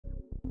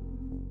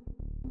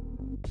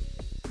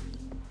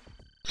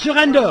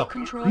Surrender!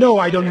 No,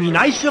 I don't mean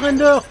I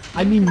surrender,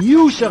 I mean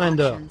you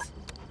surrender.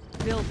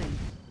 Building.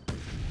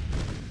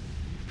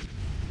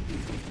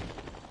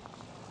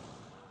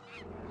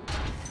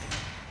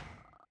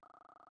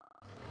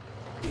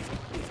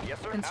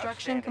 Yes, sir.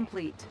 Construction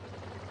complete.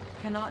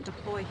 Cannot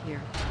deploy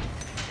here.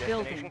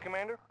 Building.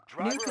 Commander.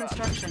 New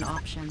construction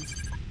options.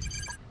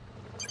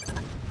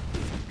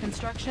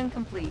 Construction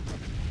complete.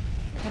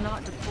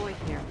 Cannot deploy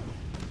here.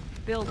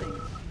 Building.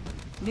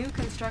 New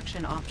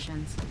construction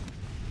options.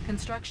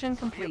 Construction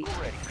complete.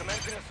 Ready.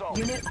 Commencing assault.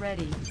 Unit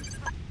ready.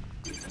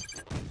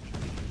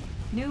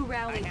 New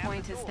rally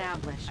point the tools.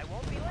 established. I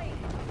won't be late.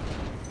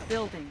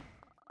 Building.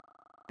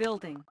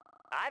 Building.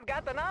 I've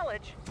got the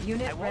knowledge.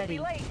 Unit I won't ready. be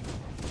late.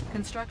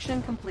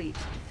 Construction complete.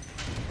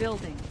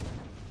 Building.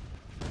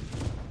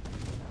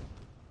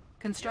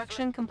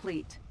 Construction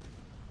complete.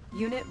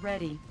 Unit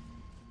ready.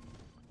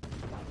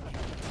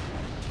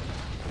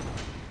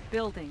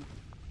 Building.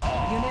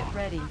 Unit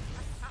ready.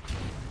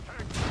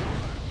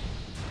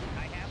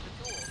 I have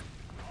the tools.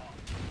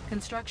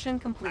 Construction I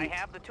complete.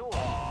 have the tools.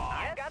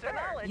 I've got the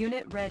knowledge.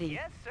 Unit ready.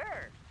 Yes,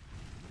 sir.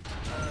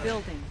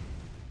 Building.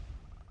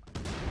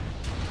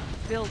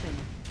 Building.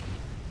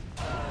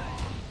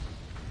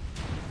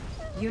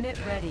 Unit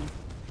ready.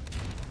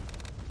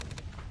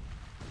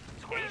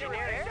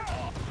 Engineering.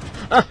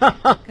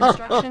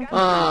 Construction complete.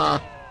 I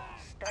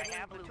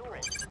have the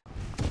tools.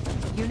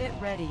 Unit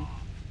ready.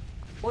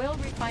 Oil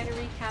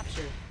refinery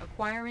captured.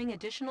 Acquiring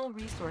additional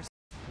resources.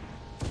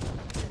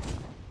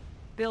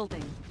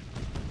 Building.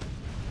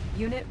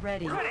 Unit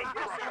ready. Ready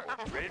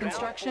to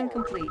Construction move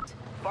forward. complete.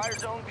 Fire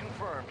zone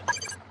confirmed.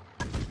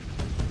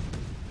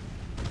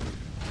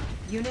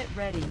 Unit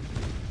ready. Ready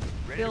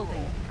to Building.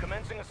 roll.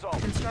 Commencing assault.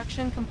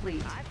 Construction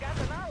complete. I've got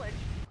the knowledge.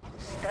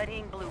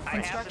 Studying blueprints.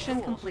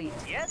 Construction complete.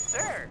 Yes,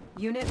 sir.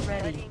 Unit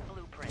ready. Studying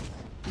blueprints.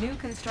 New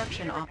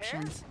construction Need a repair?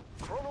 options.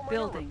 Chronominer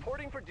Building.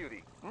 reporting for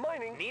duty.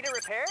 Mining. Need a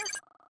repair?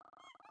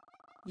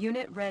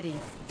 Unit ready.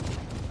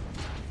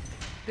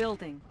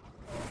 Building.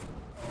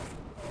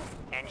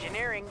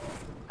 Engineering.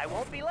 I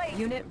won't be late.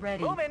 Unit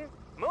ready. Moving.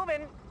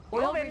 Moving.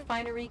 Oil Moving.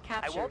 refinery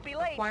captured. won't be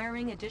late.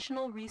 Acquiring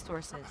additional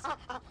resources.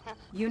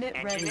 Unit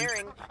ready.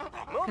 Engineering.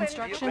 Moving.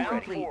 Construction Bound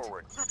complete.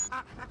 Forward.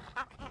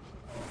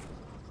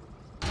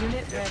 Unit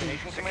ready.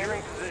 Destination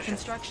securing position.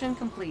 Construction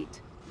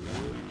complete.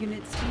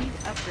 Unit speed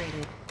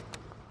upgraded.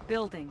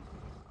 Building.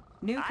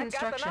 New I've got the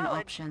construction knowledge.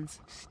 options.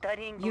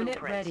 Studying Unit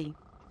blueprints. ready.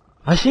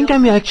 I think I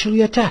may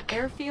actually attack.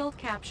 Airfield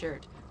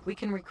captured. We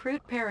can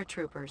recruit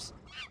paratroopers.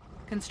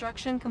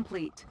 Construction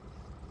complete.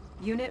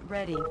 Unit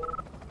ready.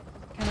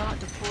 Cannot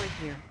deploy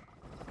here.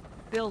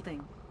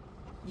 Building.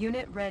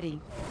 Unit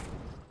ready.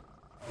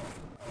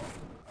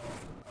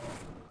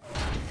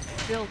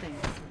 Building.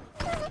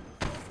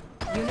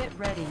 Unit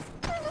ready.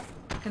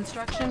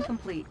 Construction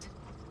complete.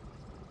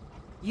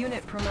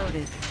 Unit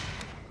promoted.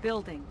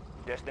 Building.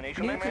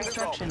 Destination New command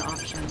construction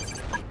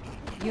options.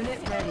 Unit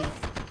ready.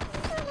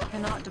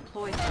 Cannot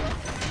deploy here.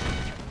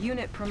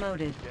 Unit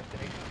promoted.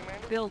 Destination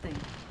commander. Building.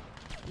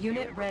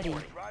 Unit ready.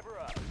 Driver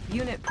up.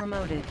 Unit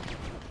promoted.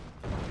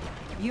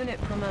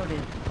 Unit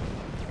promoted.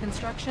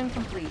 Construction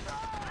complete.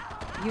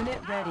 Unit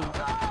ready.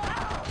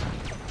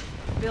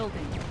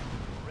 Building.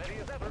 Ready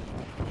as ever.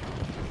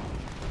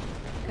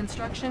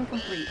 Construction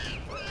complete.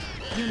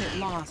 Unit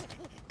lost.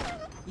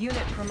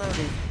 Unit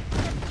promoted.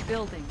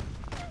 Building.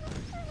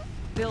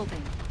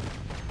 Building.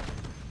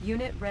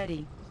 Unit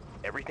ready.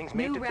 Everything's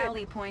made New to fit.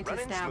 rally point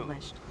Running smooth.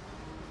 established.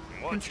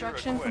 What's your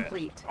Construction request?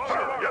 complete.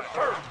 Yes,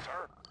 sir.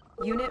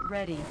 Unit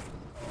ready.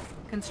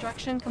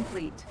 Construction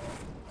complete.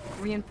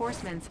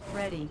 Reinforcements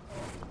ready.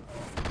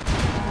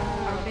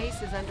 Our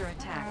base is under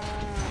attack.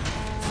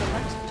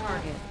 Select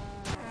target.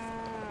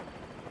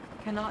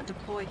 Cannot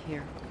deploy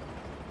here.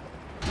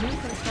 New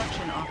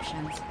construction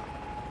options.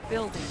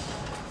 Building.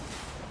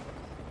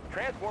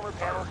 Transformer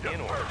panels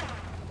in order.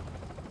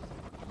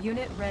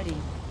 Unit ready.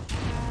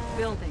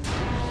 Building.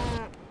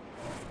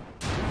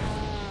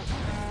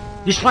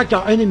 Distract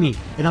our enemy,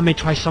 and I may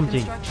try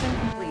something. Construction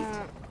complete.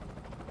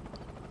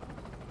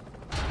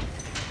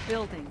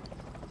 Building.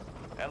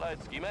 Allied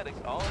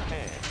schematics on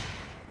hand.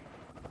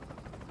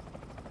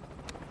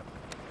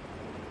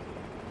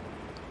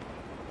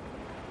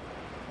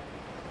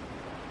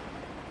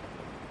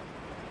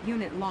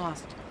 Unit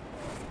lost.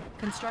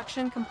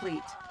 Construction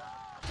complete.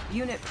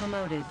 Unit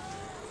promoted.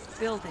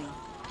 Building.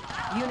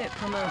 Unit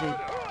promoted.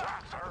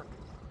 Sir,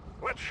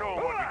 let's show 'em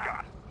what we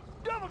got.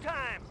 Double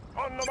time.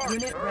 On the mark.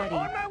 Unit sir. ready.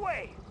 On my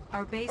way.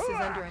 Our base is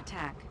under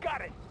attack.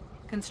 Got it.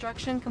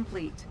 Construction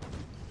complete.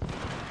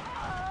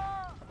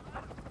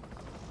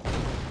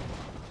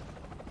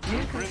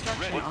 New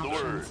construction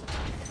options.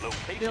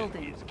 Location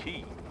Building. is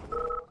key.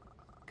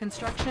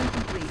 Construction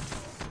complete.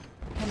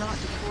 Cannot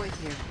deploy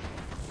here.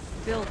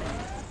 Building.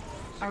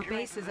 Our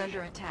base is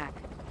under attack.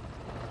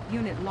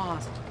 Unit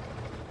lost.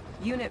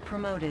 Unit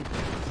promoted.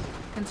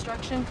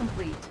 Construction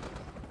complete.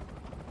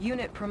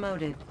 Unit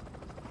promoted.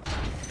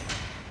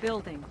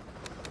 Building.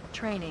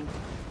 Training.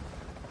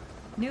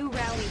 New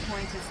rally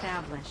point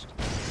established.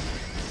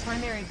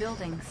 Primary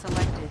building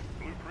selected.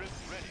 Blueprint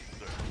ready,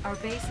 sir. Our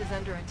base is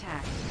under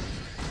attack.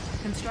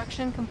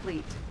 Construction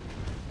complete.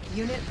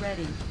 Unit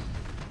ready.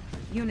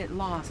 Unit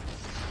lost.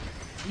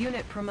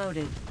 Unit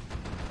promoted.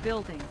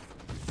 Building.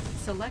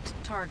 Select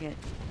target.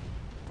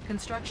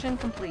 Construction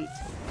complete.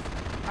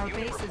 Our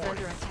Unit base is reporting.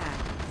 under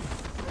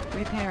attack.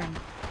 Repairing.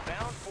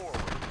 Bound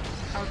forward.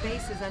 Our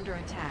base is under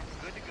attack.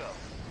 Good to go.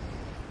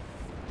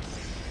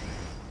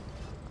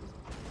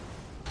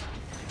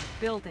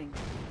 Building.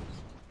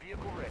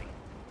 Vehicle ready.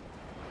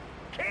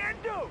 Can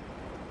do!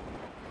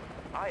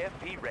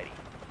 IFV ready.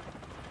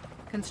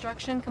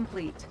 Construction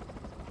complete.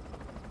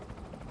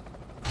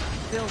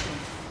 Building.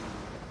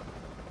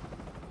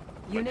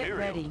 Unit Material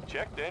ready.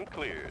 checked and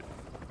cleared.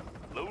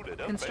 Loaded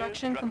up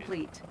Construction and trucking.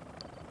 complete.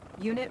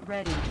 Unit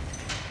ready.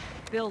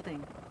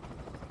 Building.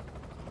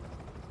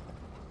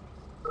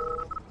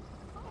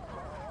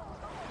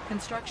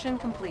 Construction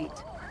complete.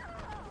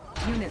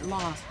 Unit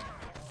lost.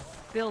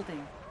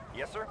 Building.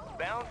 Yes, sir.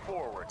 Bound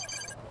forward.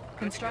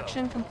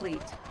 Construction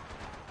complete.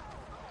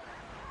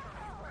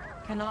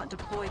 Cannot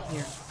deploy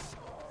here.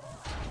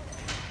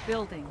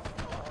 Building.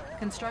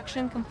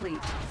 Construction complete.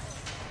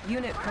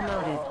 Unit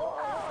promoted.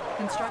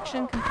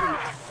 Construction complete.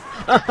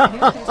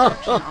 New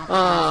construction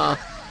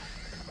options.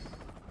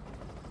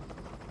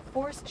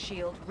 Force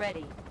shield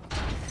ready.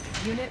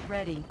 Unit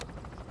ready.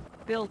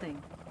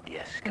 Building.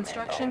 Yes,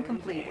 Construction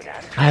complete.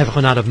 I have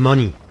run out of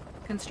money.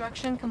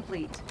 Construction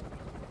complete.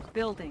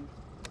 Building.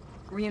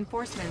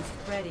 Reinforcements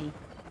ready.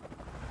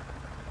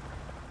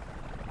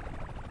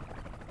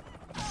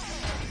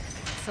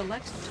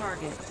 Select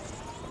target.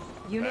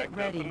 Unit Backed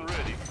ready. up and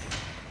ready.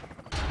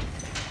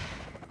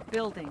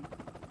 Building.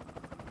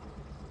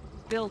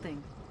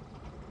 Building.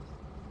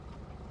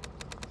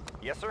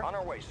 Yes, sir. On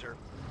our way, sir.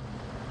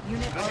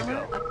 Unit Good to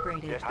armor go.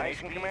 upgraded.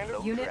 Destination, Commander.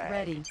 Unit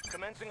ready.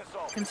 Commencing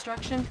assault.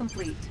 Construction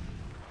complete.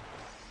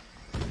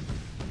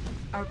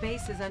 Our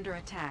base is under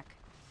attack.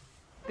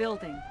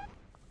 Building.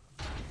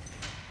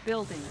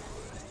 Building.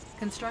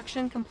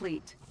 Construction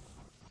complete.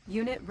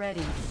 Unit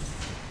ready.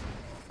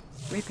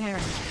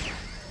 Repairing.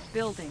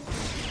 Building.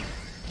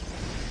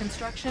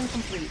 Construction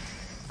complete.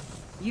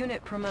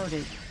 Unit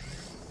promoted.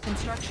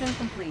 Construction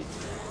complete.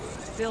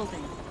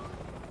 Building.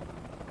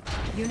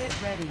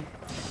 Unit ready.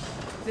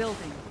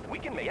 Building. We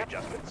can make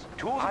adjustments.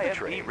 Tools of the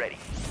trade ready.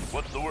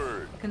 What's the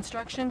word?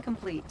 Construction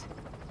complete.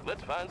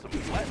 Let's find some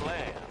flat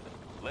land.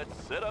 Let's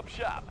set up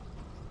shop.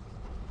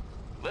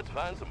 Let's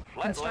find some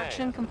flat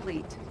Construction land.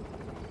 complete.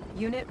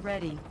 Unit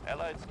ready.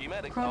 Allied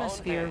schematics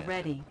Chronosphere on hand.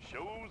 ready.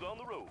 Shows on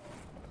the road.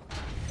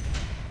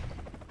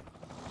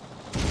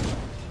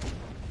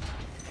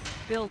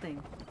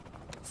 Building.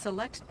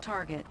 Select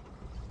target.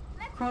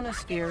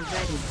 Chronosphere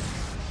ready.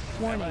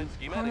 Warning. Allied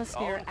schematics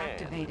Chronosphere on hand.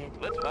 activated.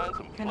 Let's find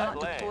some Cannot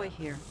flat deploy land.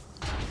 here.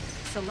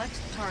 Select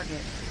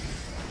target.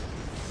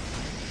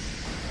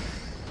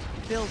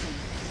 Building.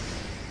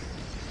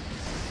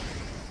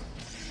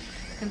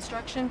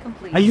 Construction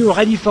complete. Are you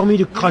ready for me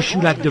to crush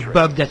you like the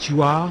bug that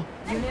you are?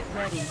 Unit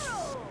ready.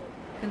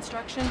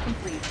 Construction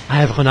complete. I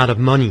have run out of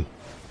money.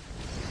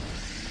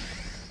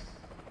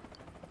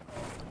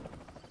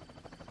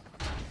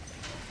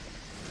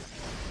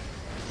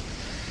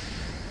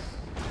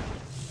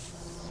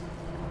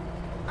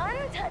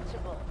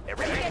 Untouchable.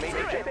 Everything's made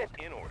Get to to fit.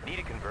 In order. Need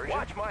a conversion?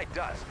 Watch my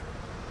dust.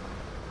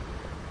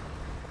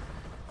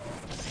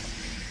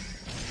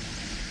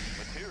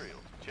 Materials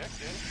checked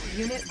and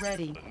cleared. Unit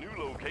ready. The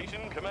new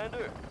location,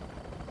 Commander.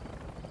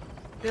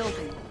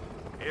 Building.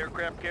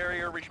 Aircraft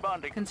carrier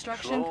responding.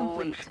 Construction Slow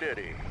complete. and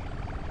steady.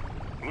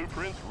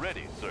 Blueprints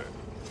ready, sir.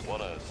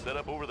 Wanna set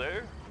up over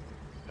there?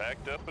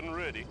 Packed up and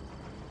ready.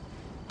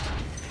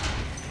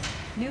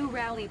 New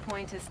rally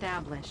point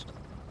established.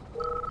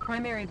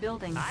 Primary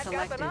building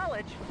selected.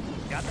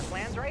 Got the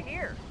plans right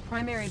here.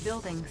 Primary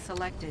building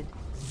selected.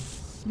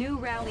 New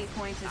rally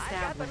point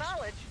established.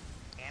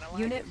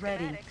 Unit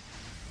ready.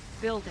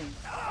 Building.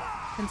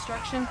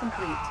 Construction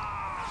complete.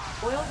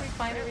 Oil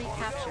refinery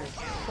captured.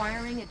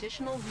 Acquiring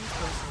additional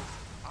resources.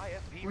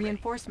 IFV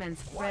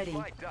Reinforcements Watch ready.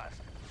 my dust.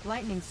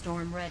 Lightning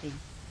storm ready.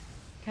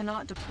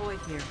 Cannot deploy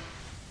here.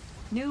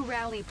 New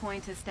rally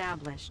point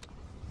established.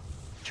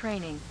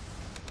 Training.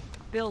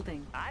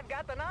 Building. I've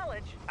got the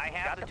knowledge. I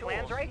have Got the the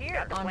plans tools. right here.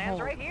 On The plans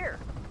hold. right here.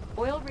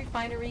 Oil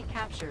refinery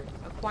captured.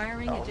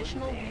 Acquiring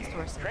additional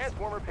resources.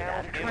 Transformer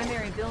panels. in order.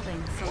 Primary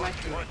building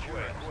selected.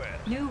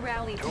 New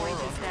rally point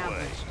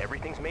established.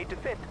 Everything's made to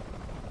fit.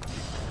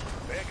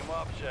 Pick 'em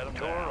up, shut 'em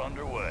Tour down.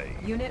 underway.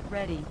 Unit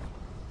ready.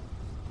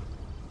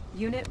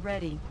 Unit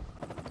ready.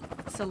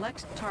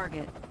 Select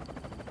target.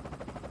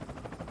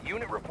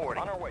 Unit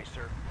reporting. On our way,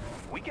 sir.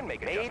 We can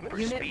make adjustments.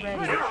 Unit Speed.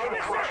 ready.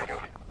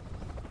 Crucial.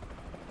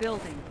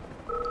 Building.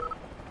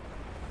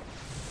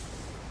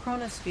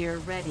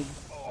 Chronosphere ready.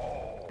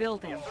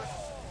 Building.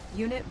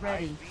 Unit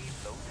ready.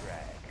 Low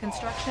drag.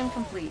 Construction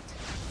complete.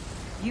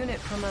 Unit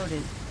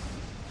promoted.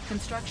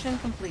 Construction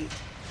complete.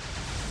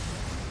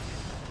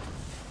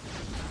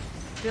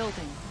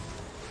 Building.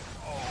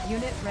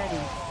 Unit ready.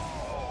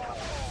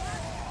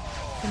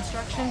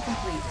 Construction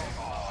complete.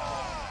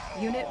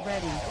 Unit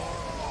ready.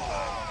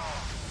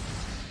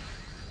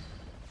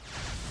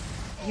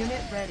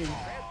 Unit ready.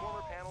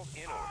 Transformer panels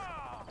in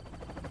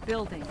order.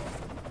 Building.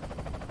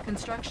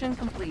 Construction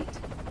complete.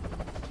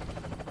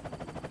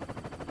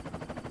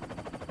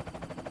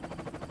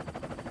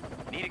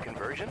 Need a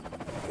conversion?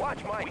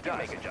 Watch my We can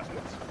make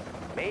adjustments.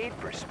 Made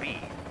for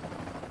speed.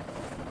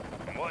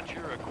 What's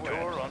your request?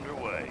 Tour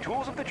underway.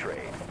 Tools of the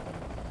trade.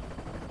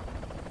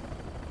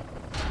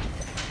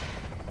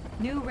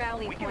 New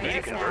rally We can point need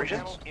a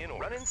conversion. established.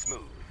 Running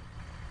smooth.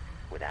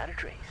 Without a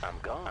trace. I'm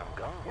gone.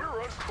 We're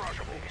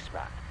uncrushable. Big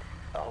spot.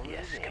 Oh,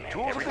 yes, Commander.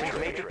 Tools of the trade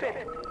made to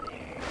fit.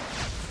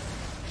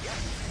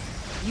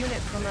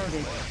 Unit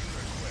promoted.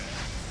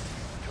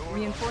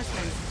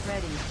 Reinforcements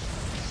ready.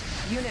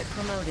 Unit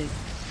promoted.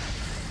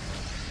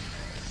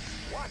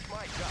 Watch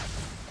my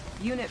guts.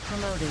 Unit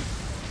promoted.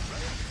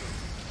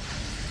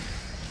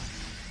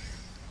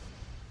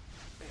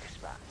 Big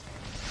spot.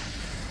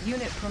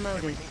 Unit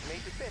promoted. Everything's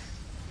made to fit.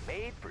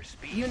 Made for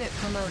speed. Unit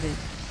promoted.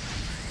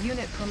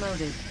 Unit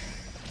promoted.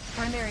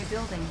 Primary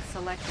building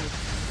selected.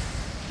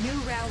 New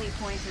rally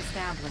point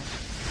established.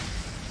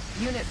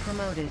 Unit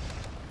promoted.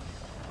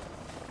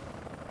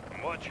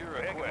 What's your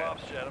request? Pick 'em up,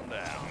 set 'em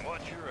down.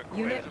 What's your request?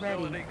 Unit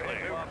ready. Facility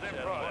clear.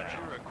 What's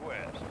your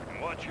request?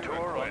 What's your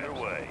Tour request?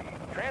 Underway.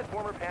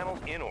 Transformer panels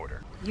in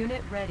order.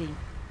 Unit ready.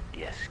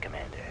 Yes,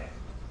 Commander.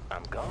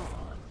 I'm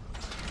gone.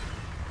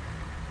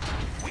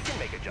 We can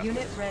make adjustments.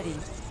 Unit ready.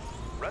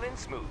 Running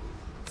smooth.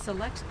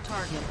 Select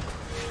target.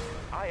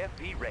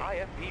 IFV ready.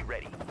 IFV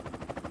ready.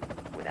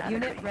 Without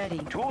Unit a trace. ready.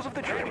 Tools of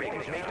the trade made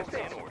to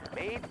fit.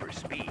 Made for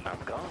speed. I'm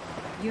gone.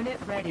 Unit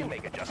We ready. can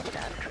make adjustments.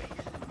 Without a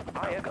trace.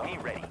 IFV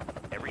ready.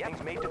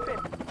 Everything's made to fit.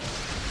 Need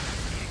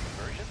a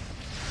conversion?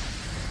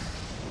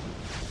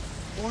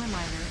 Ore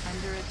miner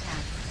under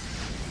attack.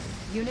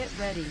 Unit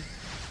ready.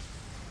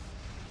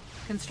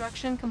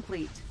 Construction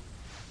complete.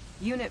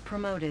 Unit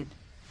promoted.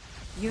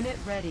 Unit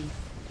ready.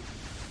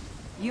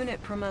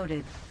 Unit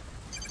promoted.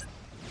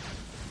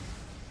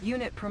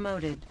 Unit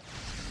promoted.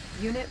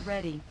 Unit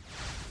ready.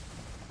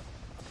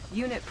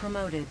 Unit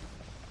promoted.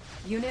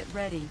 Unit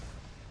ready.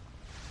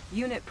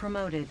 Unit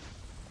promoted.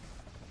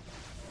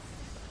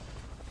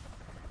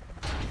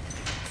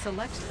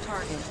 Select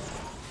target.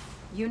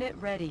 Unit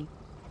ready.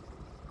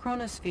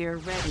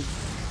 Chronosphere ready.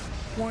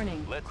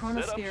 Warning, Let's set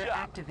chronosphere up shop.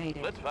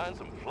 activated. Let's find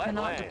some flat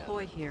Cannot land.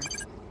 deploy here.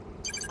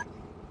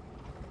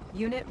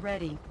 Unit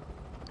ready.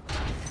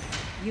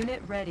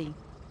 Unit ready.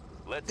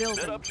 Let's Building.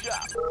 set up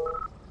shop.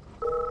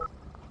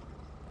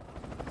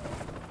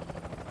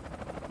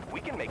 We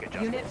can make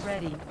adjustments. Unit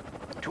ready.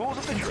 Tools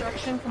of the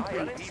Construction trade.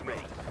 complete. IFV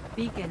ready.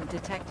 Beacon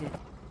detected.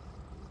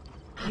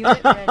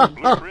 Unit ready.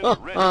 Blueprint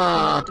ready.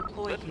 Cannot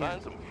deploy Let's here.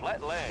 find some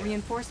flat land.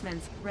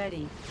 Reinforcements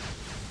ready.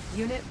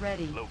 Unit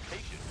ready.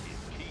 Location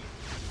is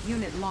key.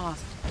 Unit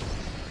lost.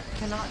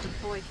 Cannot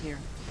deploy here.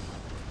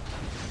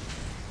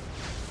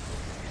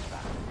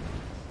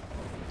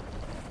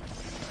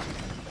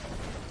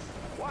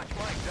 Watch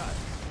my guts.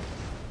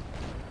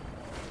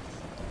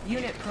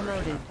 Unit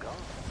promoted. I'm gone.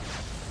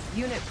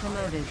 Unit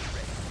promoted.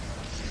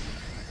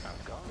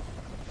 I'm gone.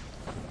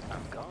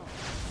 I'm gone.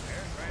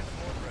 Air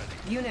transport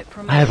ready. Unit I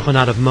promoted. have run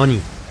out of money.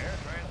 Air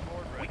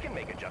transport ready. We can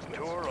make adjustments.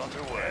 Tour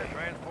underway. Air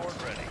transport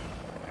ready.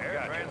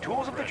 Air transport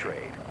Tools of the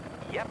trade.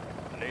 Yep.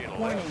 Needle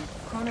Warning,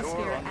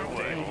 chronosphere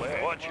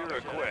activated. What's your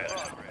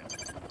request?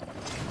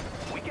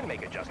 We can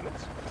make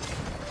adjustments.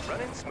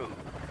 Running smooth.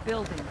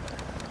 Building.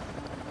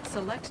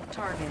 Select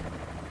target.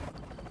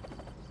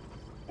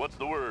 What's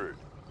the word?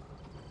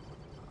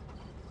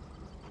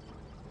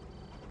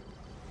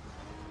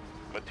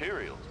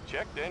 Materials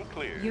checked and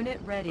cleared. Unit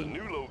ready. The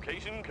new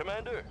location,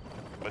 Commander.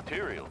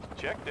 Materials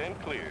checked and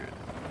cleared.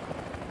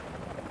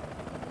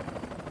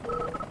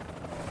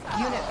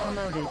 Unit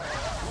promoted.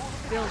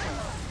 Building.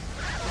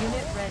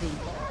 Unit ready.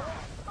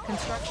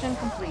 Construction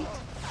complete.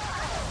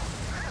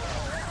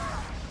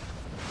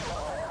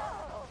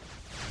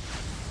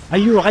 Are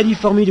you ready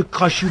for me to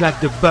crush you like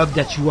the bug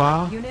that you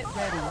are? Unit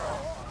ready.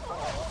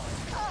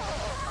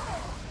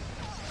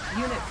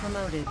 Unit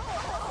promoted.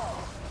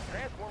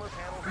 Transformer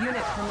panel.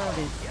 Unit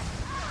promoted.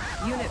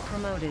 Unit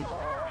promoted.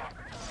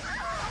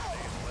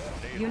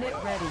 Unit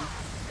ready.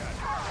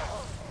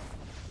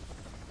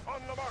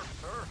 On the mark,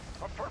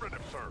 sir.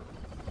 Affirmative, sir.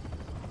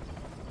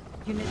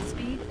 Unit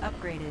speed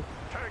upgraded.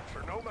 Tanks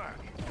are no match.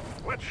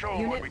 Let's show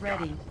 'em what Unit we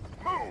ready.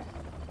 got. Move.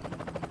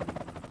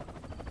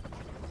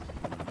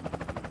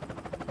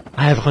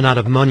 I have run out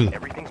of money.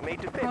 Everything's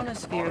made to fit. On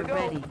Chronosphere the go.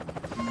 ready.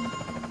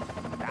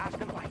 Fast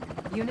and light.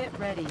 Unit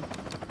ready.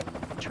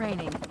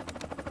 Training.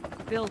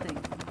 Building.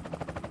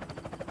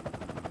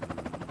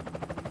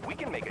 We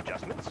can make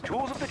adjustments.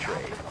 Tools of the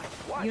trade.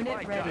 Watch Unit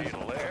my ready. guys.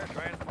 Air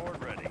transport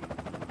ready.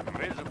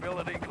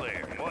 Visibility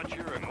clear. What's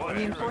your request?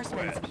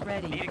 Reinforcements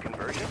ready. Need a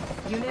conversion?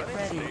 Unit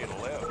ready.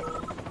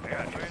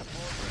 Air transport ready.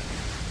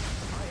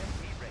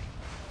 IFV ready.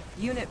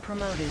 Unit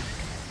promoted.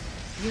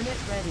 Unit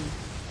ready.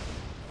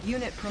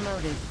 Unit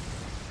promoted.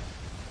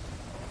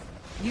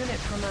 Unit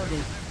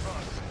promoted.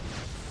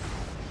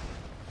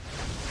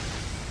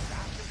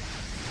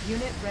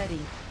 Unit ready.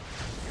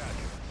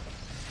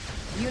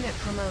 Unit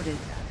promoted.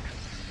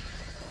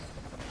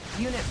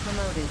 Unit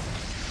promoted.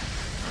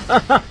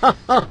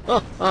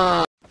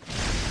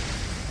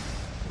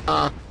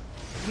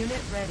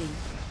 Unit ready.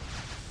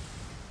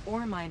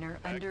 Ore miner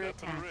under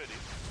attack.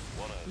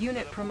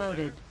 Unit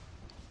promoted.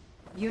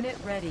 Unit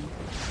ready.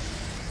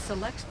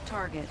 Select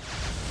target.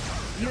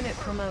 Unit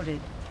promoted.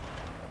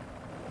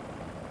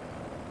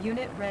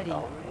 Unit ready.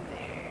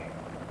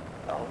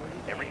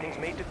 Everything's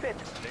made to fit.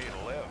 Need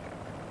a left.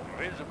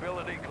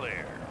 Visibility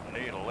clear.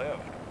 Need a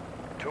left.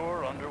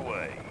 Tour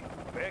underway.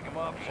 Pick 'em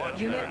up, set 'em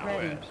Unit down.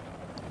 ready.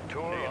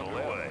 Tour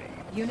underway.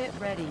 Unit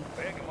ready.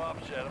 Pick 'em up,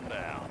 set 'em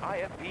down.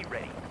 IFB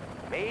ready.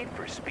 Made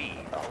for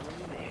speed.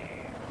 Only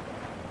there.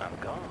 I'm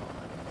gone.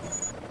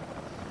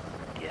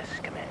 Yes,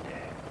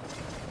 Commander.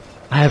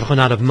 I have run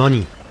out of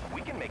money.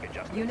 We can make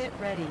adjustments. Unit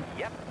ready.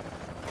 Yep.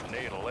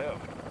 Need a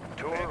left.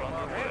 Tour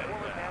underway.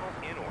 Transformer panels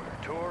in order.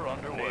 Tour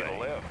underway. Need a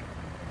left.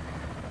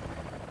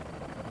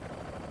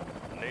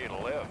 Need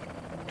a left.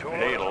 Tour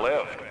Need a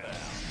left.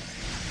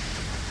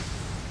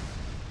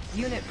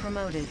 Unit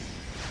promoted.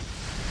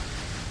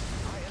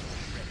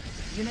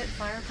 Unit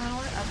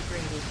firepower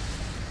upgraded.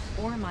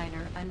 Ore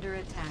miner under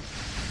attack.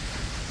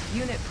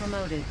 Unit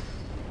promoted.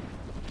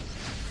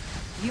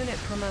 Unit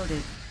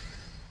promoted.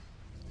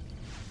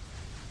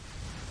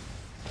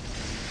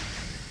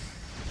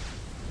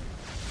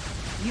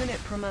 Unit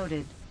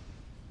promoted.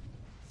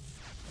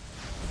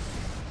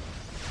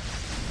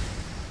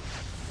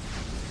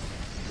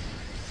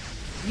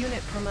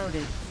 Unit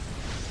promoted.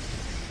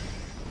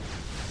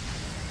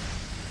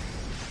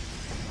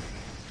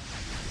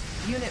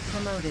 Unit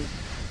promoted.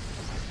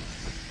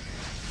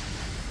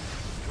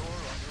 Tour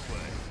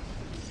underway.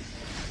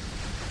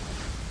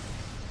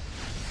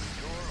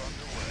 Tour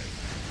underway.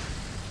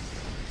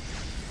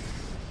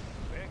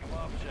 Pick 'em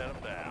up, set 'em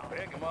down.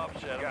 Pick 'em up,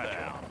 set 'em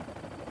down.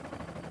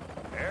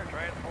 Air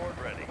transport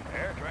ready.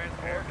 Air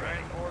transport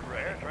ready.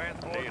 Air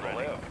transport ready. Need a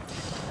left.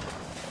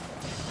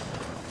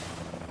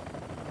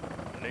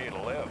 Need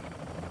a left.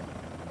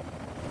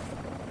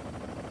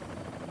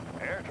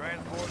 Air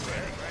transport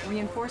ready.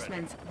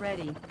 Reinforcements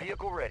ready.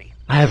 Vehicle ready.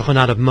 I have run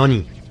out of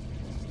money.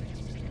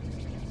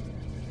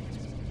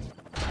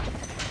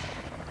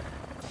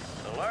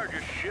 The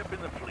largest ship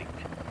in the fleet.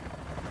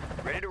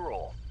 Ready to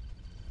roll.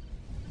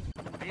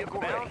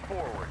 Vehicle Bound ready.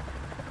 Forward.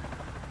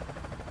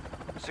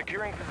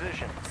 Securing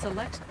position.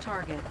 Select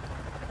target.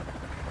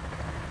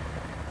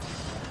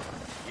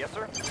 Yes,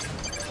 sir.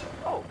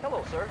 Oh,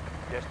 hello, sir.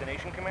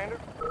 Destination, Commander?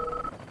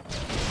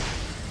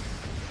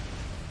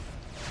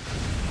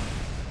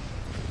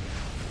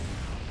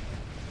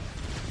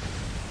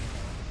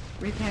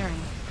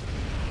 Repairing.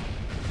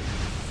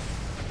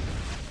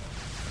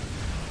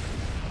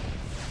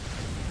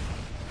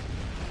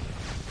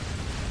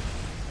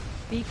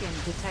 Beacon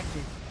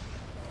detected.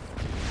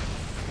 Pick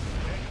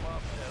 'em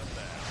up, set 'em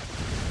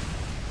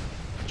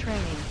down.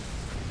 Training.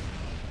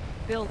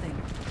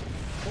 Building.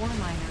 Ore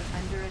miner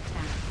under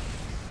attack.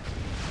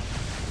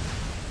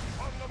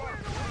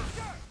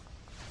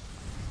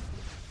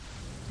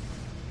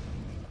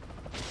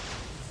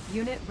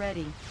 Unit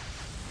ready.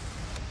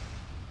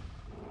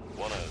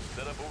 Wanna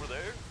set up over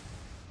there?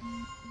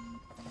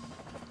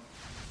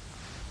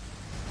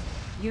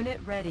 Unit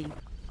ready.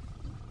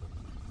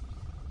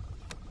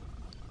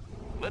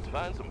 Let's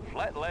find some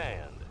flat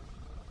land.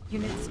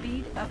 Unit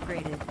speed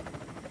upgraded.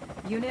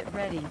 Unit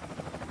ready.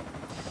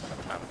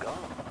 I'm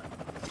gone.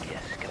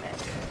 Yes,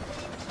 Commander.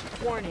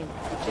 Warning.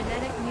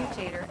 Genetic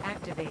mutator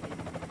activated.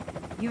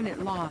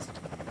 Unit lost.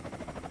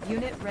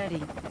 Unit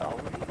ready.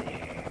 Already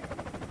there.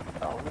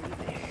 Already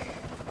there.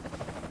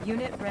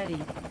 Unit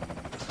ready.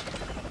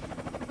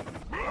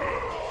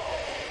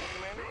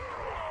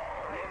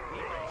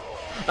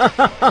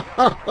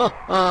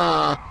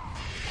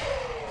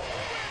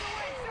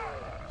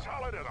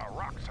 Solid as a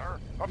rock, sir.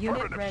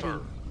 Unit ready.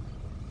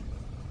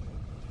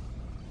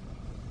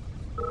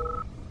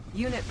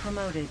 Unit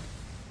promoted.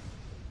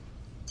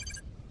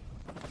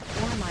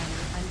 Ore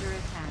miner under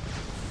attack.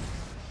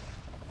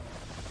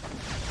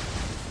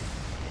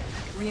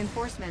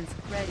 Reinforcements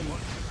ready.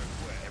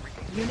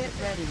 Unit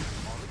ready.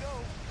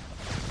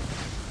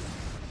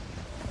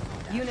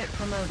 Unit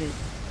promoted.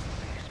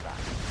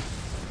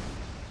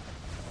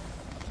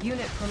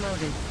 Unit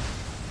promoted.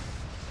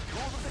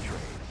 Tools of the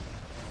trade.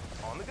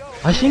 On the go.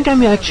 I think I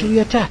may actually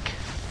attack.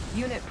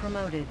 Unit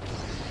promoted.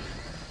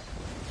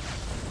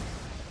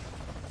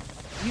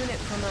 Unit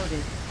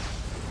promoted.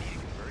 Need a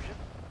conversion?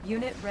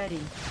 Unit ready.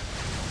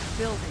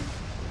 Building.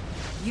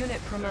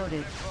 Unit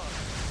promoted.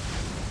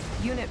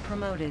 Unit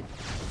promoted.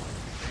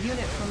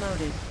 Unit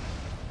promoted.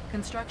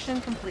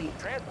 Construction complete.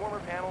 Transformer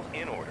panels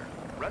in order.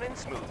 Running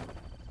smooth.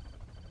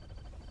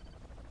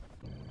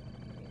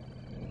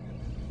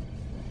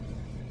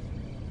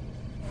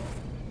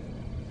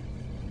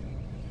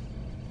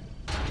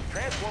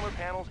 Transformer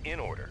panels in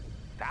order.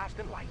 Fast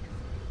and light.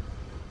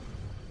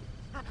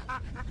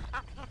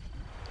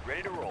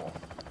 Ready to roll.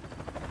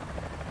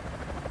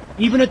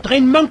 Even a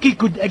trained monkey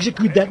could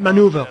execute that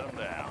maneuver. Set 'em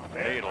down.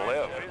 Need a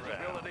left.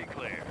 Visibility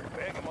clear.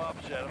 Pick 'em up,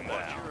 set 'em down.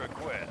 What's your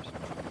request?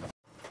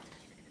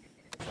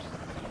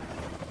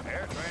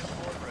 Air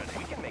transport ready.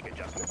 We can make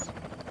adjustments.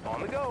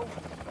 On the go.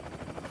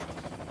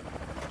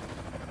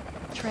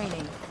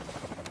 Training.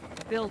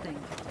 Building.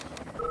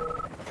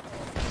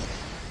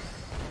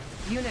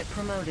 Unit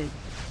promoted.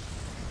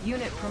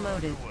 Unit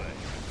promoted.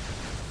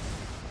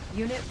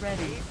 Unit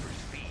ready. Made for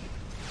speed.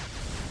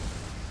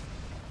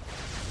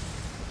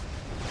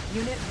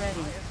 Unit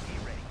ready.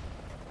 ISD ready.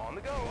 On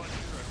the go. What's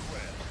your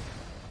request?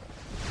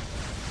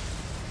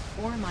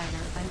 Ore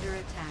miner under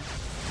attack.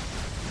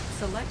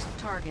 Select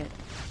target.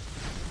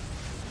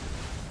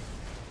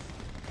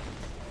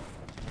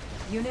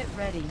 Unit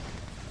ready.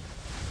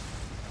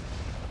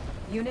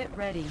 Unit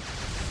ready.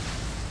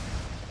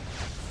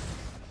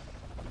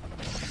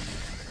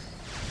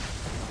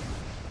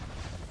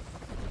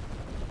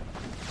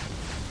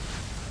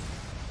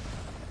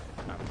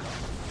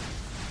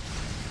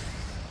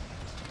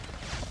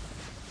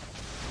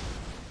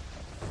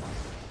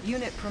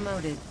 Unit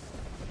promoted.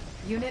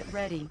 Unit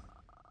ready.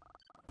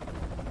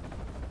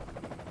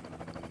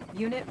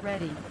 Unit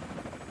ready.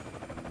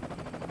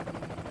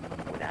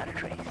 Without a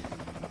trace.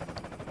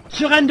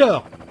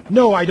 Surrender!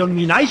 No, I don't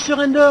mean I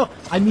surrender,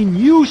 I mean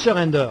you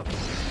surrender.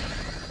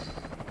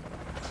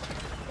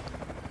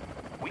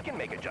 We can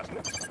make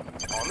adjustments.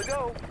 On the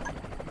go.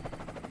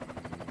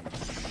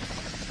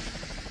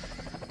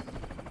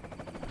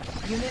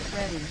 Unit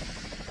ready.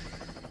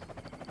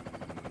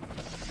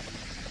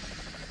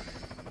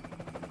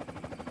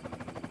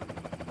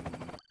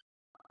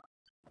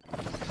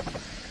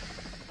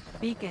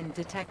 Beacon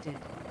detected.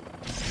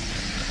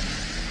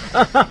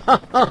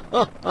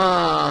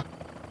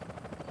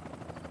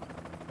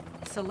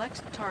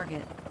 Select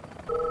target.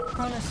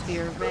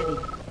 Chronosphere ready.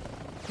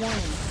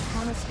 Warning,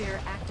 chronosphere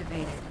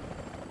activated.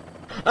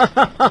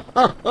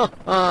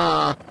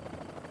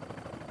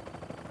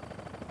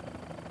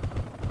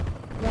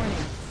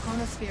 Warning,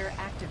 chronosphere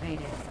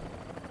activated.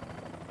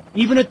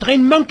 Even a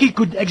trained monkey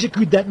could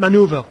execute that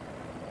maneuver.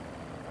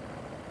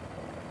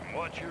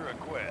 What's your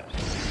request?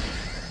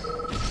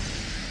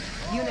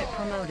 Unit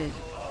promoted.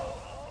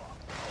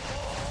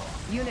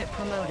 Unit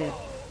promoted.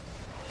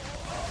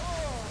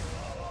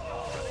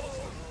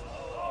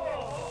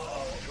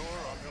 Tour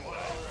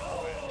underway.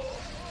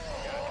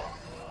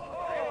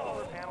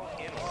 Solar panels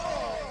in order.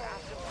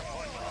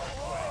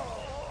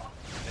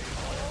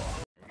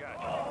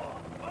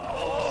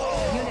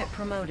 Gotcha. Unit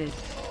promoted.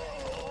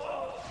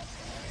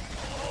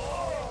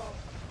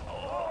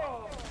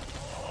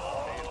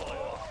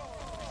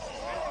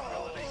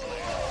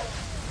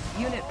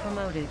 Unit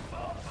promoted.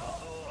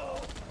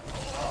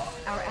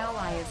 Our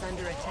ally is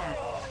under attack.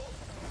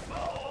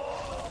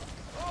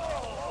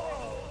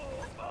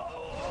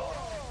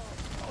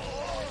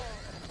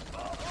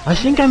 I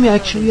think I may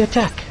actually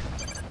attack.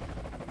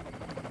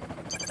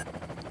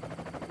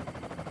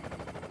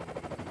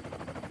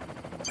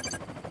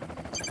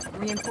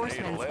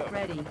 Reinforcements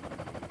ready.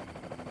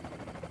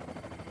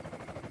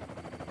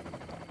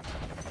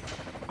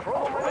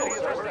 Crow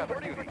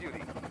ready for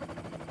duty.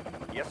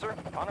 Yes, sir.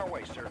 On our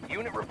way, sir.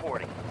 Unit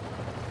reporting.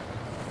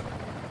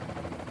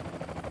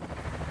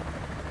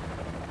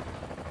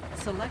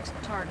 Select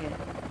target.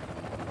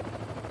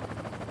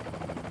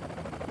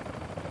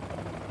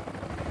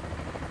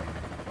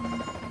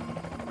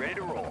 Ready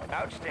to roll.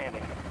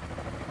 Outstanding.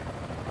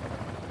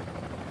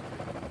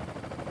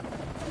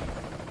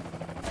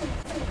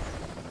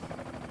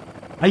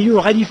 Are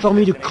you ready for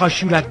me to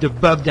crush you like the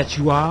bug that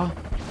you are?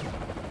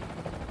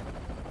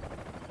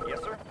 Yes,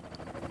 sir.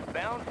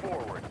 Bound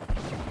forward.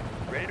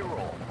 Ready to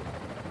roll.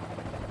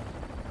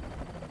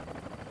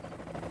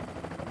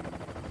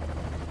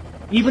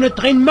 Even a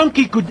trained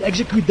monkey could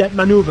execute that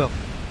maneuver.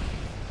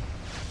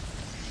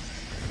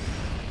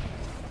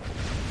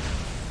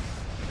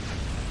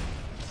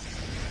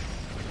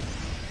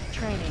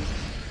 Training.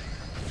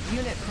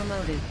 Unit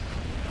promoted.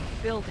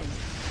 Building.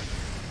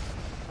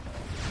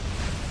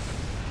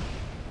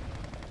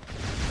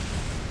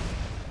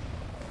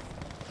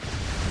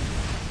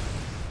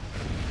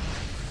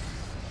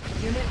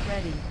 Unit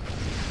ready.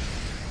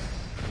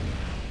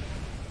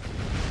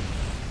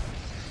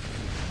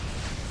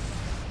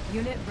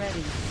 Unit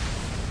ready.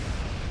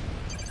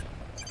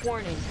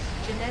 Warning.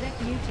 Genetic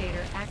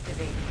mutator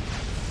activated.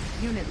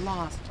 Unit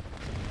lost.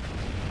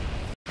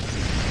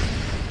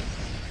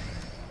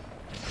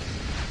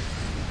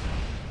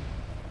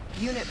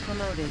 Unit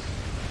promoted.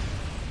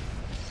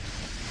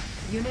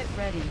 Unit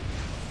ready.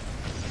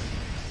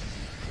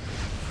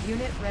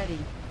 Unit ready.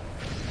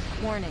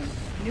 Warning.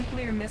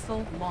 Nuclear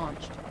missile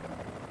launched.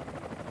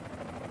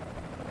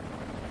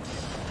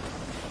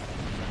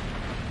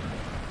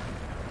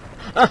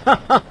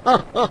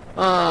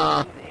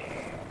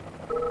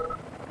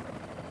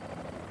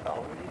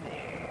 Already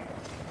there.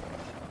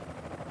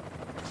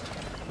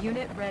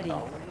 Unit ready.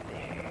 Already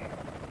there.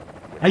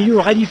 Are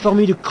you ready for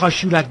me to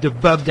crush you like the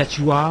bug that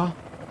you are?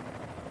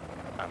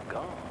 I'm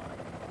gone.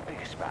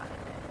 Big spot.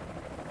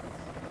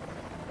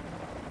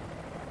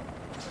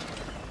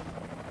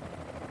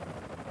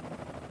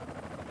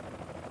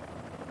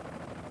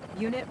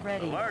 Unit The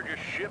ready.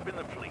 largest ship in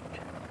the fleet.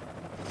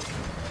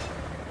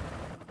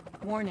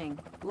 Warning.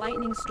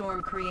 Lightning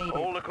storm created.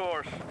 Hold the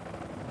course.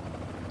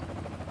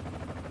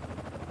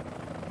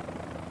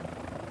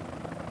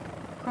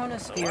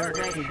 Chronosphere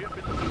ready.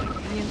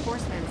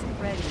 Reinforcements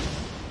ready.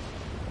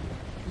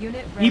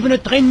 Unit ready. Even a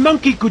trained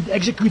monkey could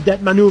execute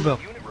that maneuver.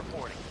 Unit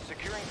reporting.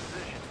 Securing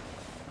position.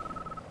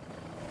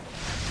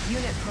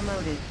 Unit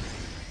promoted.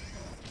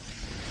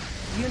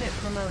 Unit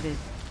promoted.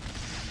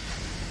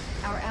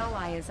 Our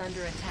ally is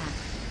under attack.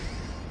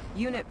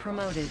 Unit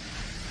promoted.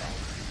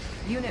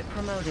 Unit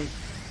promoted.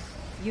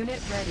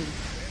 Unit ready.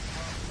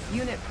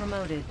 Unit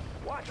promoted.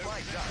 Watch my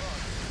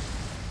dust.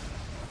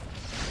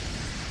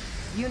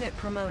 Unit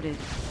promoted.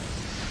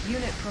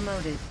 Unit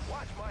promoted.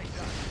 Watch my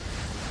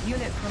dust.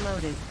 Unit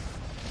promoted.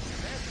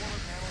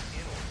 Transformer panels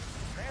in order.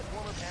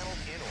 Transformer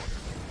panels in order.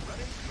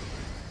 Running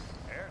smooth.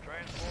 Air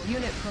transport.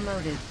 Unit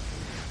promoted.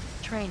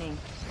 Training.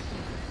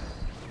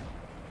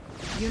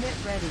 Unit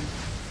ready.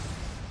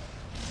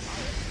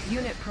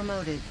 Unit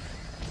promoted.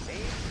 What's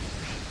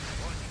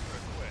your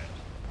request?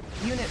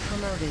 Unit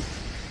promoted.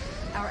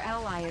 Our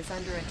ally is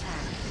under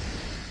attack.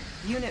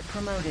 Unit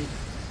promoted.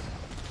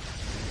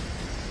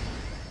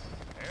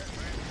 Air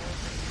transport.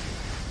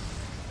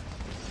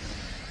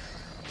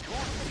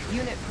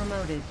 Unit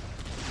promoted.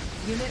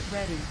 Unit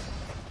ready.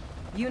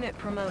 Unit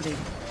promoted.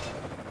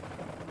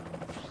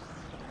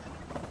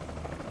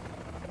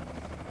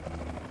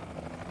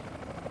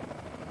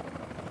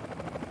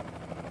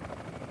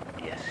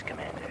 Yes,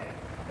 Commander.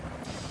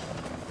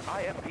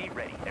 IFV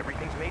ready.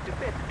 Everything's made to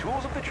fit.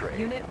 Tools of the trade.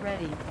 Unit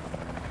ready.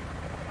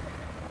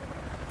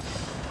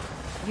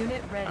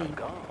 Unit ready. I'm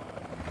gone.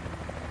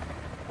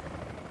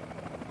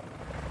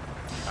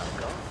 I'm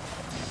gone.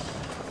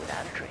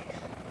 Without a trace.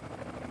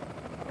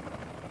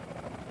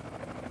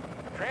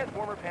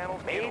 Transformer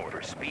panels made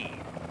for speed.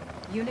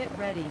 Unit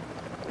ready.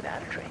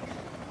 Without a trace.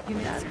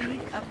 Unit Without a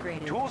speed trace.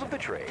 upgraded. Tools of the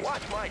trade.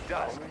 Watch my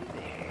dust. Already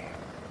there.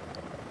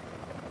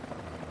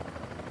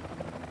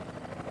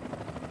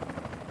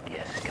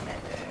 Yes, Commander.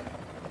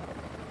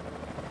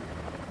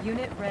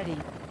 Unit ready.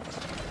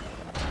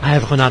 I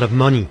have run out of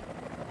money.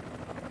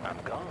 I'm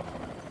gone.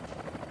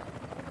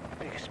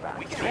 Big spot.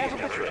 We can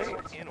handle the trade.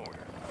 In order.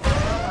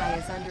 Ally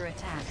is under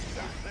attack.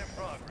 Their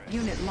progress.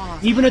 Unit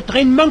lost. Even a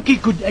trained monkey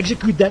could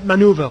execute that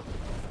maneuver.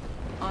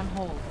 On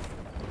hold.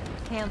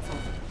 Cancelled.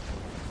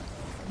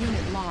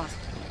 Unit lost.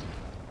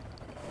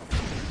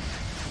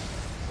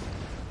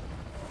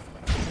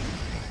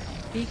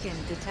 Beacon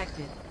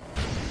detected.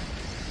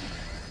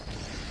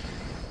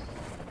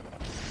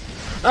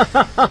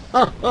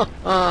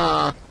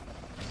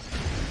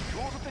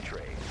 Tools of the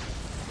trade.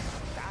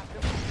 Fast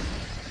and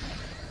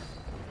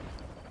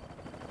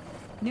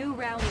New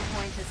rally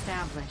point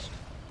established.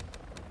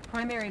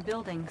 Primary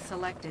building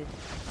selected.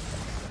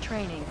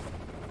 Training.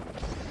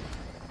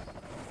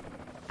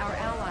 Our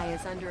ally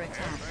is under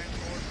attack.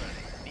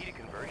 need a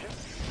conversion.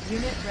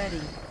 Unit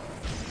ready.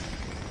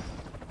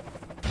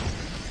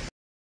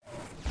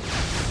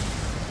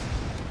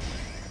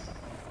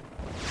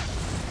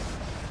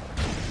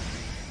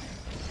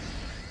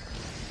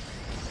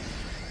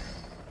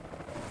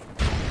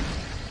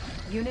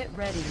 Unit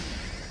ready.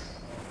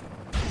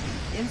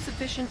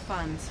 Insufficient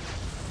funds.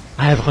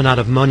 I have run out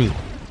of money.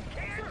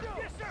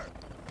 Yes, sir.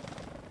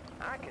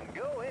 I can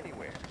go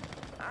anywhere.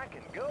 I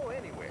can go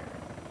anywhere.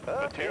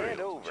 Up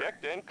and over.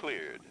 checked and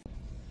cleared.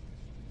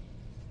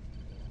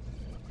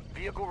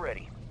 Vehicle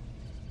ready.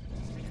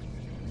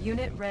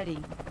 Unit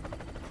ready.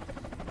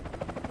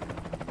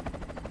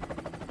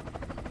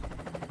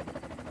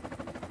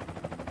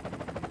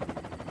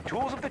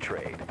 Tools of the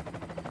trade.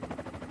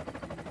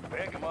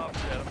 Pick 'em up,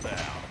 set 'em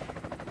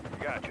down.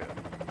 Gotcha.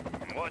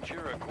 What's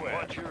your request?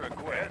 What's your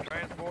request? Air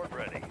transport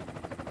ready.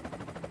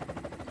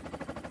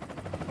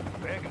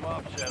 Pick 'em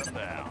up, set 'em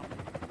down.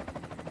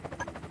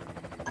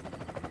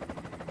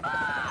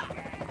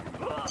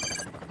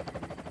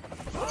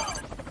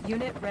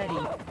 Unit ready.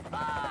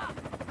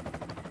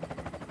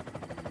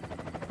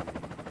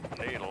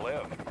 Need a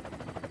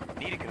lift.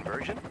 Need a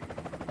conversion?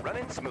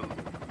 Running smooth.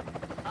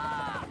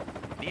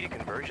 Need a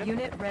conversion?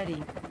 Unit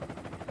ready.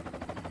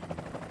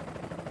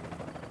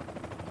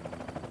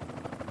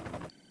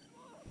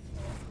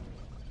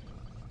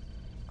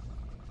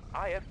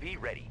 IFV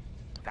ready.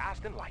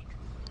 Fast and light.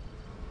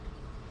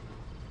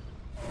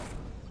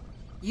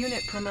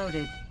 Unit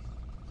promoted.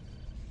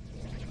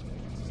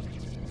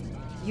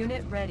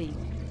 Unit ready.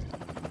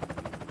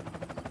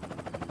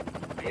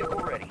 Vehicle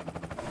ready.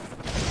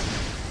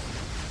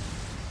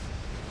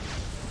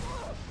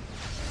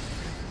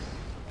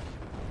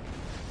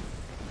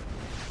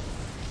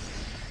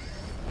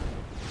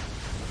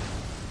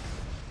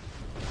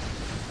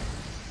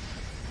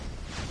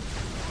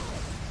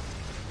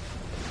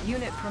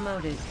 Unit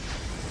promoted.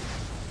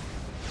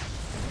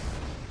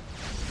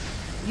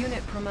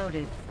 Unit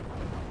promoted.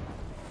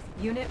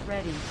 Unit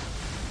ready.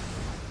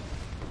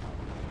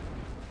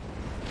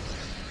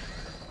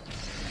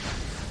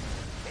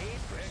 Made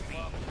for speed.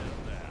 Set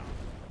 'em down.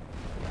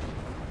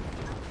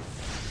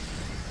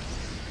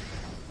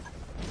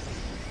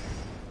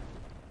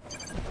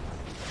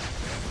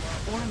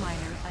 Ore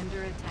miner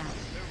under attack.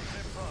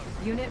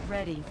 Unit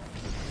ready.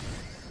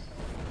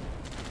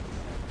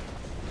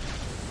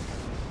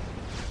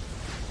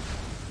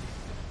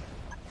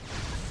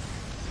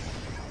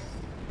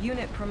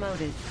 Unit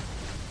promoted.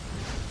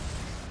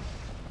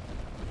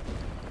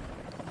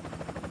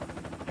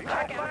 Check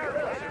out your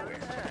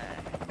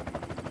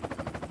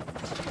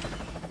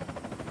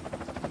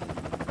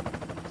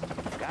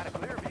Got a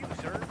clear view,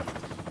 sir.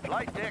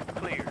 Flight deck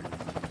cleared.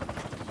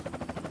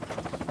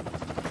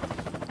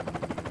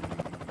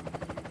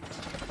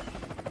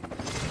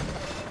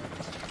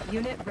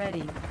 Unit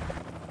ready.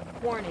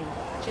 Warning.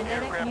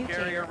 Genetic Aircraft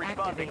carrier mutator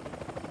responding. activated.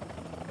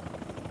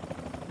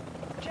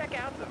 Check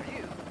out the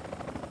view.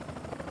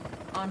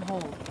 On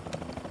hold.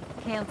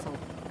 Cancelled.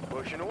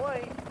 Pushing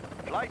away.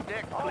 Flight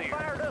deck cleared. All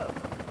fired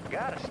up.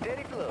 Got a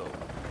steady flow.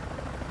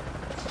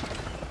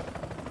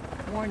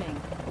 Warning.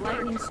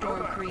 Lightning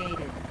storm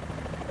created.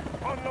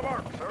 On the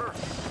mark, sir.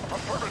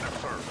 Affirmative,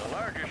 sir. The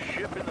largest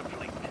ship in the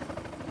fleet.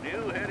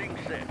 New heading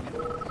set.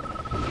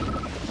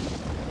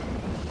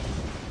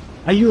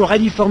 Are you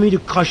ready for me to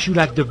crush you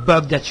like the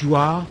bug that you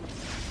are?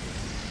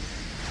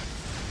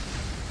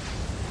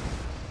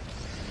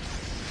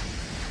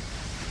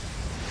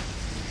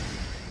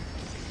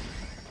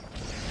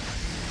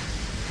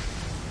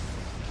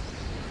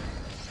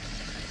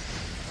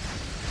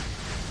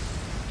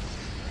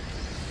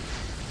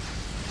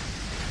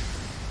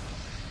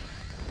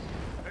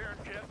 Prepare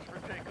jets for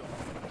takeoff.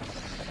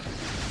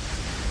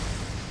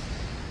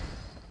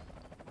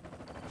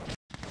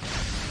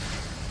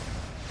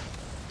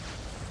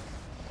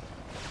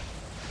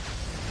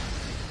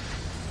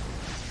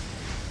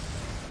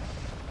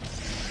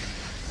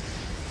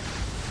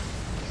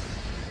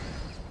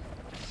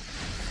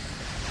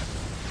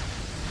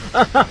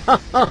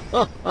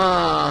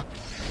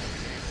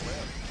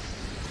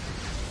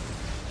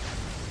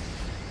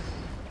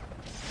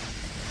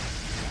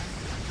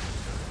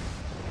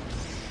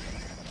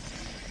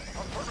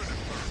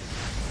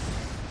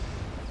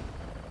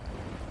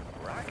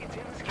 Rockets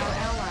in the Our sky.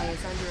 ally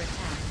is under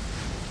attack.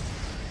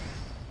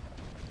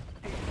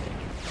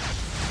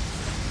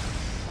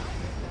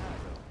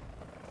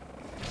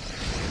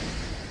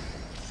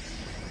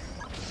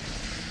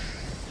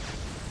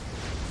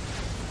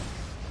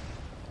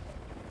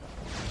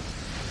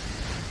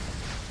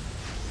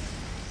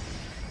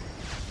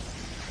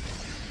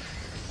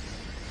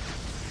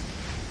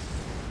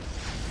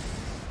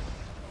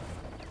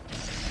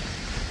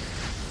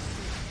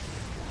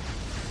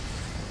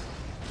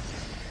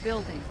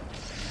 Building.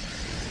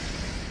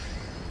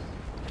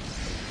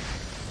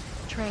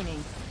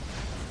 Training.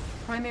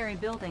 Primary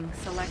building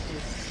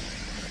selected.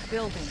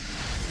 Building.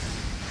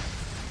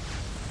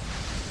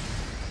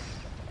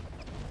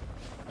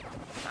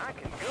 I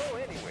can go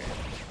anywhere.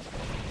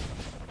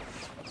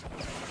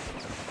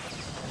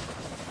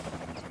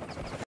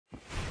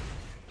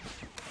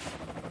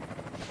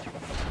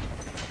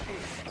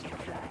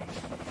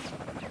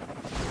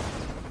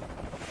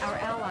 Our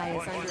ally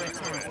is under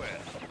attack.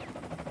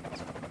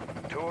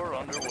 Tour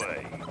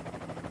underway.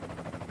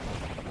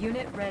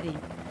 Unit ready.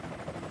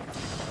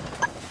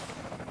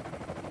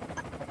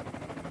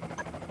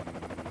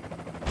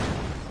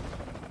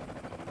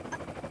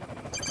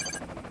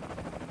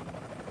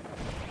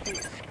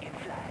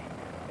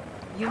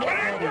 Unit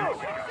ready.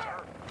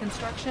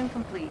 Construction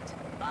complete.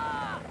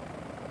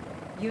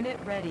 Unit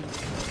ready.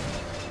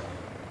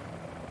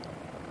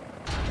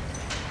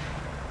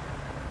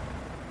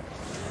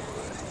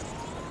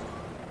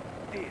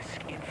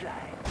 Disc in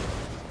flight.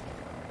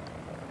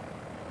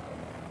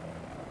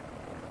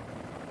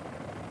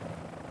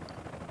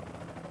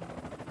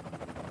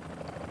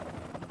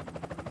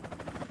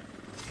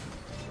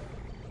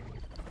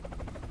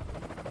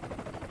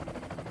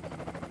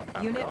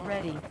 Unit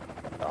ready.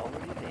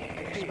 Already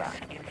there.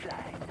 Disc in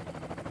flight.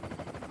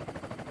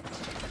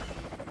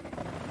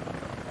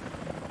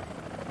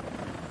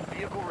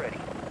 Vehicle ready.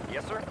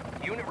 Yes, sir.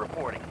 Unit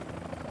reporting.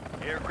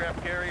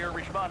 Aircraft carrier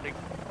responding.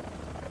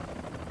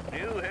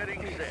 New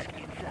heading set. Disc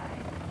in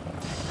flight.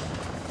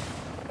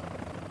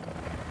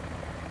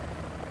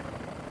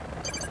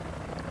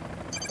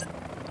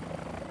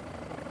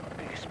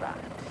 Big spot.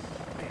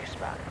 Big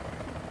spot.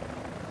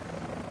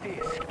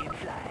 Disc in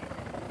flight.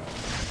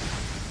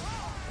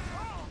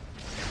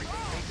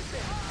 Everything makes it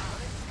better.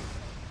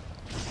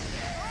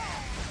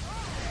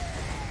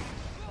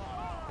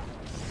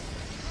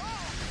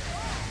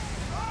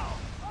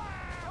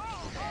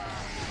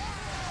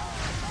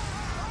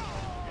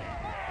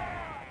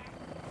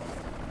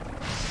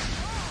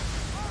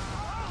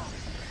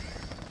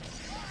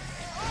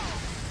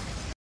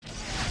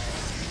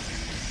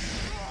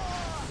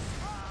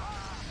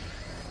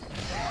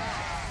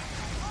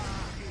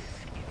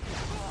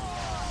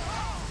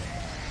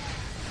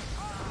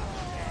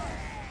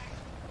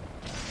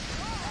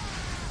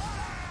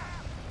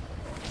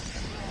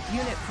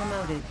 Unit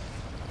promoted.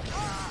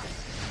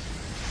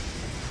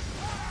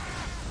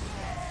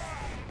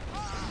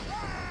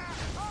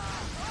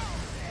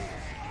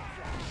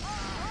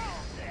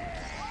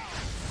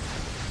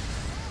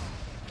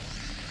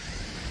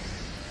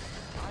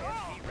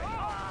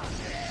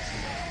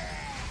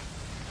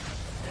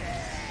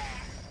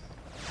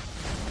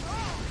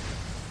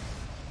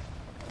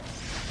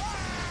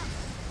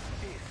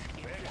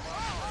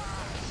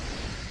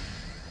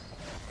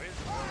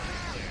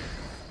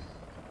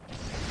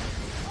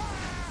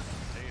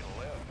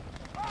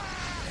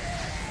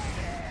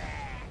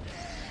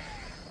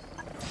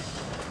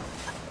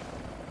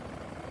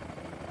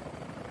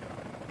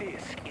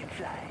 Disc in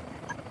flight.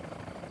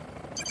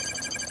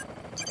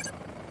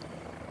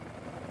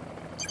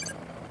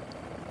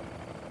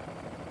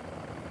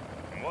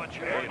 Watch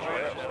your head,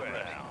 settle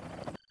down.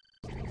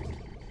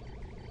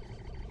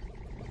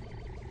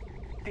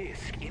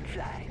 Disc in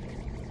flight.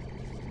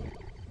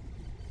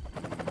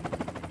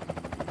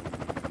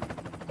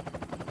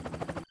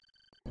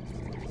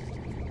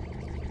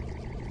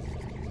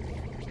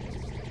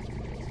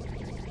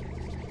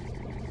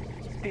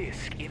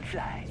 Disc in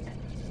flight.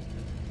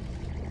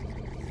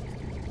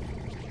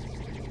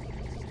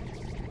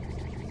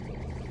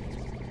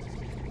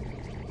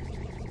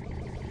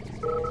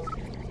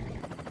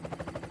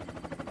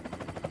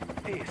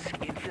 Disc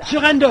in flight.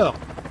 Surrender!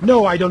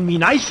 No, I don't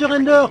mean I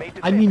surrender,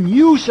 I mean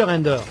you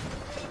surrender.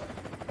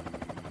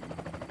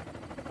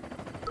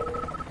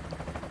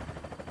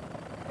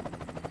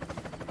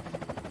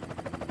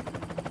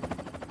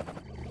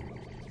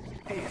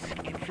 Disc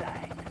in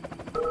flight.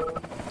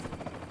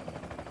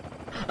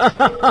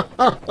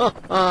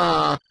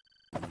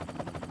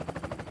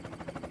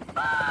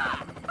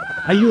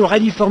 Are you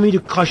ready for me to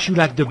crush you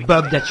like the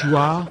bug that you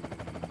are?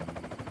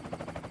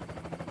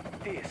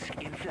 Disc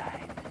in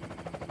flight.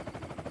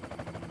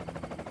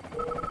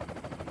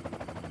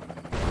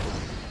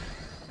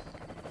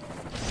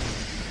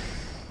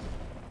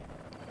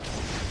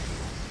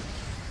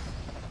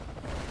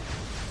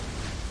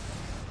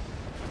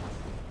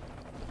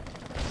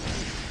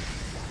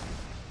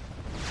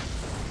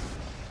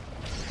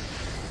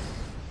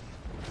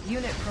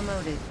 Unit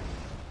promoted.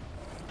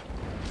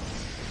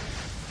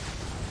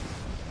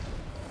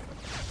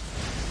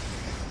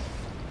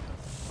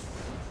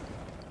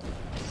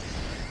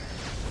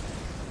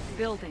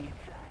 Building.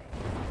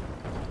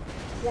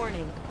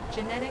 Warning.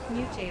 Genetic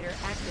mutator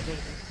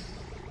activated.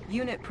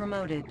 Unit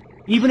promoted.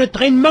 Even a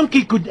trained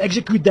monkey could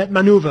execute that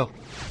maneuver.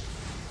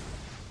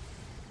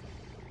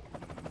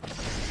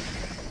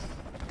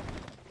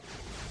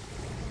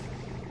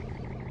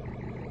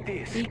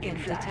 Disc Beacon in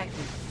flight.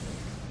 detected.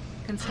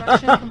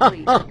 Construction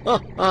complete.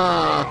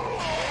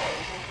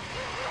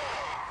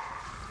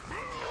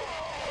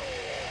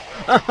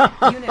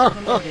 Unit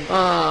promoted.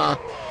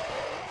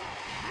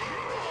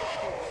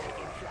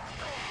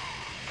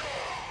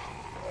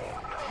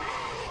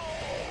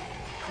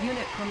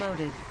 Unit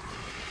promoted.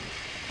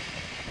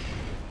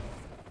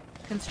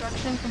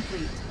 Construction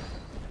complete.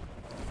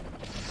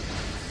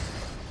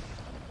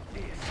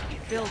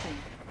 Building.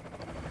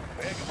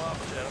 Pick them up,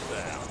 set them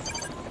down.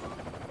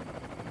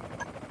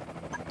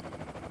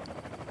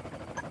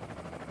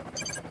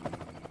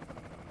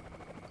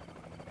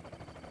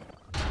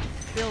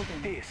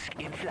 Building. Disc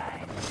in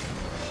flight.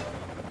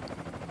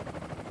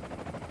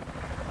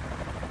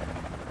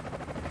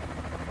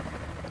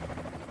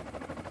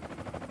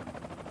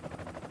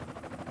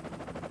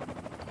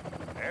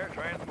 Air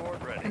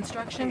transport ready.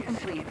 Construction Disc in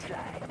complete.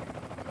 flight.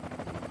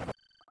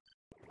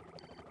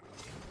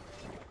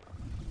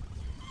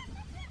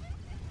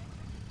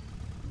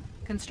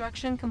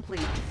 Construction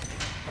complete.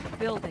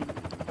 Building.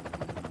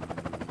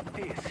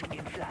 Disc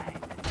in flight.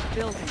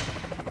 Building.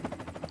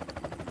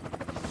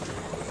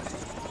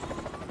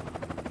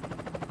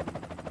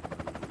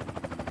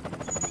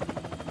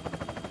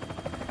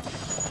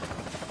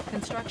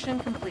 Construction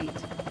complete.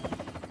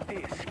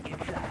 Disc in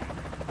flight.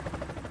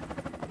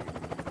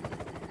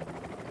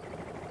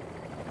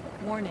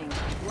 Warning.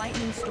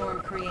 Lightning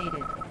storm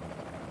created.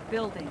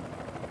 Building.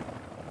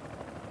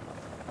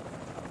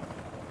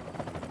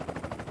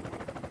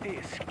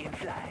 Disc in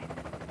flight.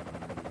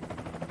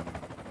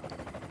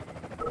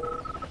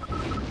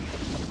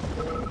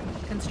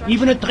 Construction.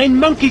 Even a trained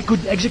monkey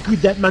could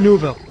execute that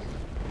maneuver.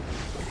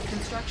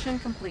 Construction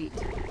complete.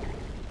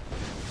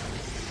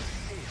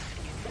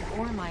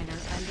 Ore miner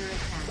under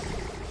attack.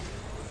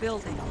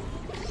 Building.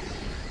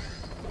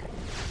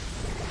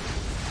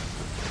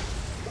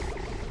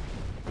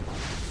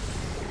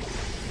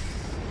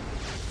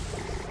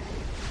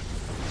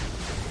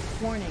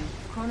 Warning.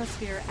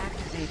 Chronosphere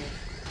activated.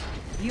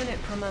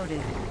 Unit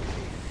promoted.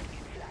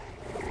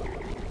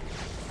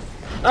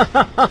 Ore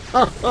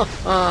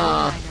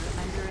miner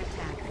under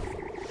attack.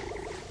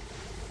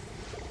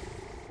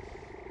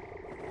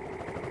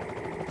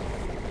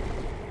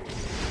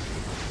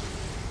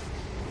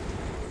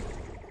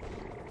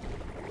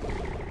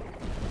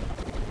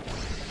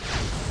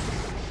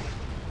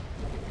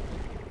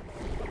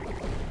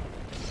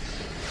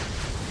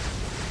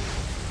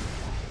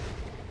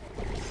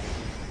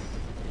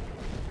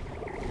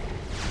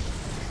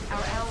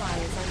 Our ally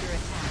is under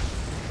attack.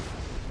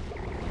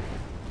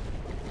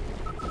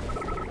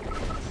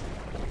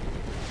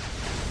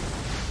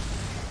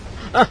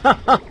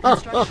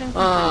 Construction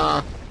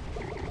complete.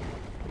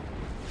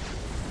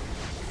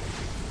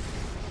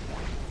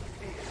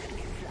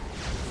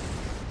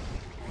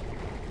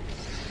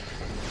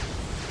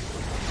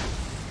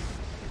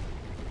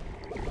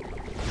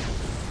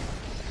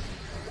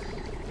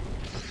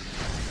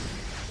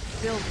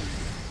 Building.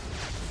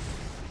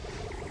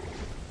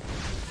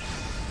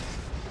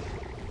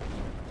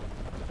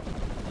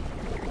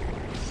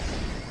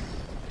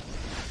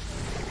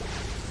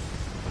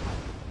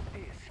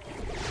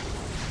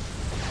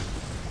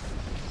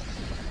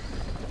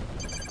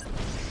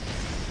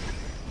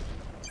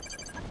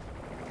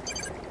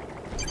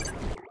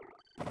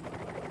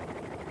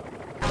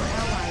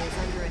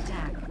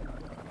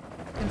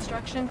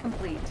 Construction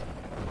complete.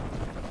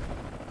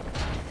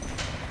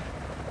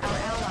 Our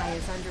ally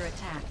is under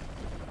attack.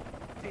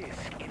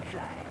 Fisk in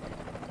flight.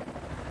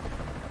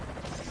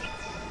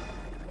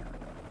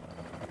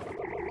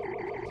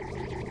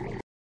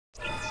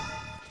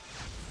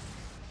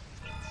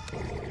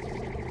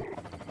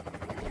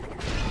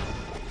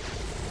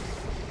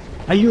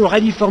 Are you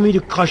ready for me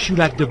to crush you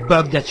like the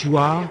bug that you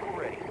are?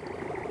 Ready.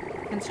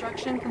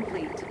 Construction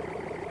complete.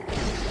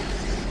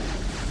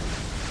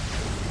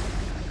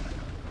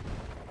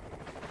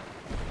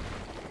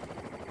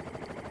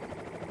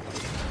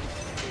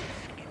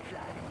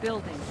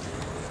 Building.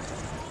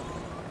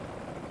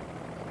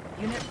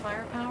 Unit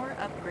firepower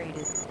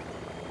upgraded.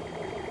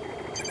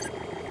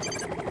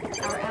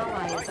 Our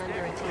ally is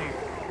under attack.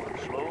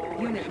 Slow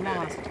Unit and steady.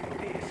 lost.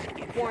 Fisk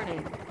in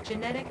Warning.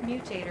 Genetic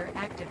mutator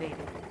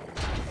activated.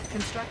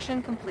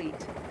 Construction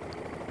complete.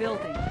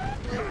 Building.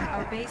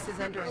 Our base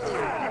is under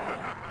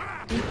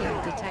attack.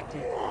 Beacon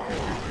detected.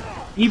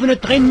 Even a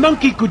trained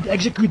monkey could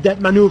execute that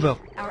maneuver.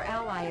 Our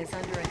ally is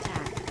under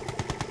attack.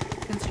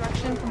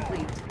 Construction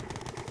complete.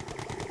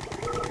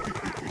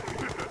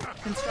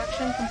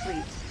 Construction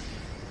complete.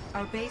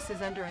 Our base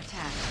is under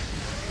attack.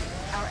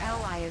 Our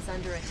ally is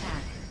under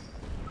attack.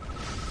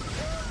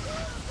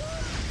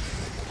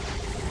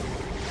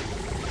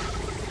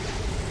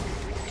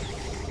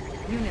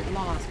 Unit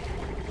lost.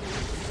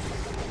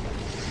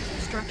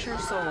 Structure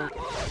sold.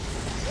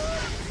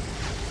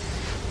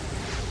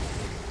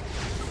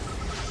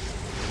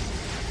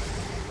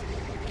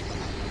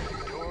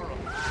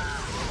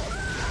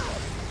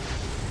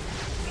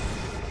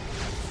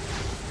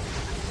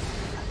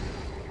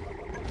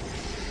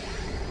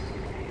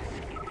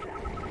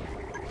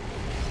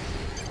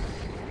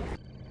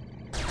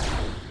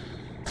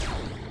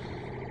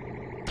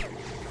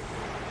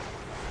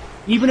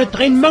 Even a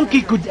trained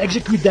monkey could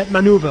execute that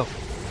maneuver.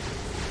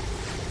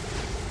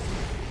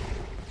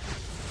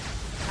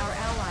 Our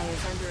ally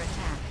is under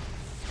attack.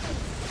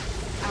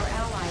 Our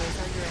ally is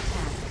under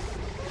attack.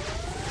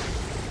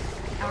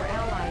 Our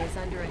ally is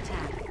under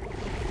attack.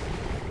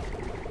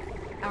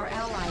 Our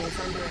ally is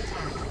under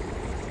attack.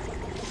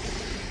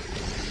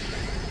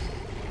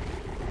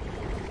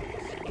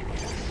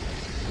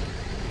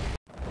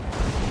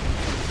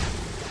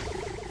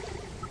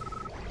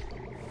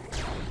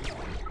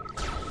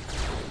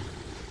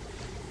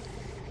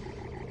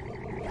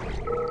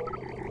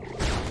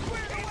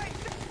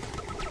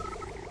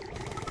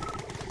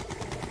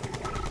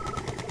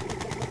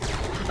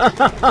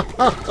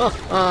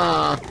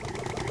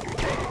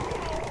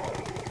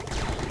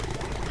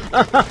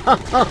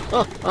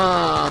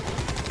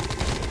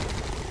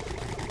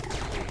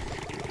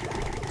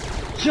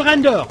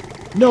 Surrender!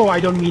 No, I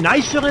don't mean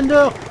I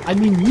surrender, I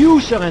mean you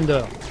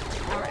surrender.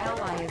 Our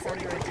ally is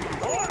under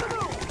attack.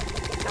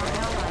 Our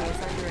ally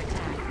is under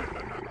attack.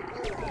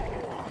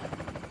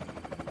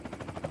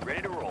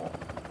 ready to roll.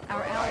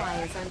 Our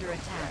ally is under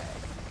attack.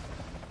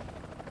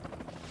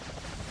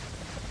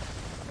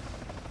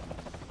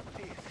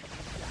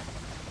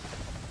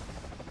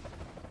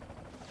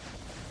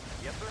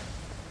 Yes, sir.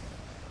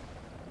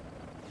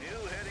 New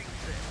heading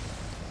 6.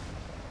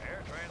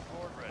 Air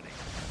transport ready.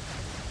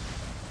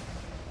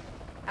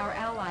 Our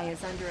ally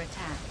is under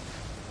attack.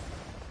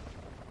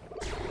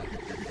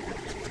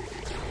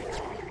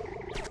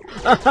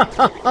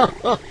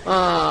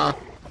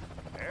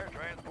 Air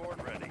transport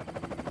ready.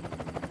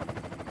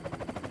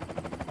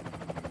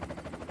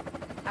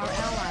 Our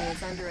ally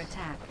is under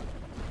attack.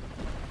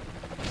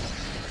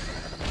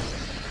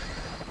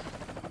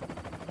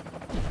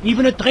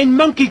 Even a trained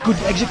monkey could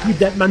execute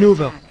that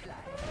maneuver.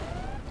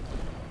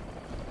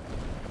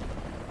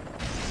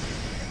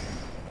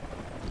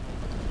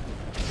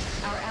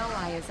 Our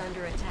ally is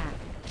under attack.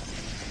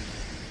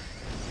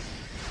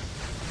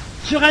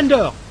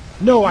 Surrender!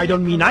 No, I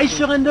don't mean I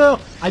surrender,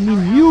 I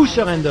mean you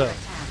surrender.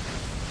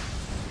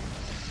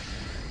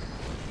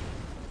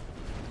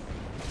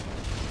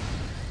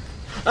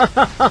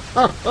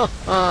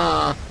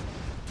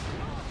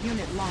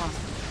 Unit lost.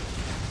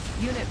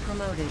 Unit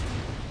promoted.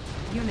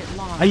 Unit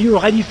lost. Are you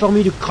ready for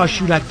me to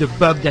crush you like the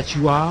bug that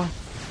you are?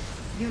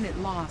 Unit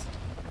lost.